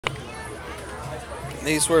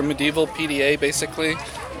These were medieval PDA, basically.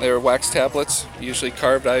 They were wax tablets, usually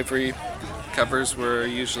carved ivory. Covers were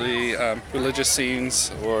usually religious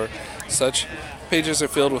scenes or such. Pages are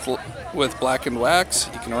filled with blackened wax.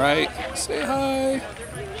 You can write, say hi,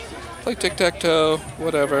 play tic-tac-toe,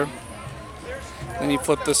 whatever. Then you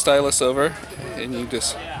flip the stylus over and you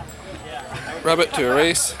just rub it to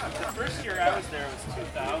erase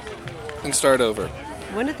and start over.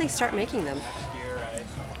 When did they start making them?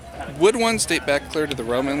 Wood ones date back clear to the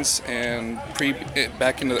Romans and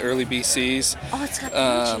back into the early BCs. Oh, it's got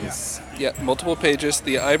pages. Yeah, multiple pages.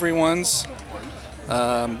 The ivory ones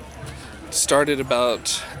started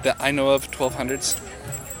about, that I know of, 1200s.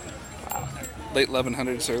 Wow. Late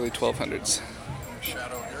 1100s, early 1200s.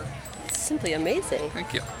 It's simply amazing.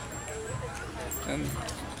 Thank you. And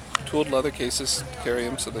tooled leather cases to carry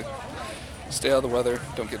them so they stay out of the weather,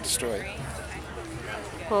 don't get destroyed.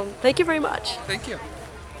 Well, thank you very much. Thank you.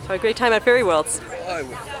 Have a great time at Faerie Worlds. I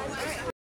will.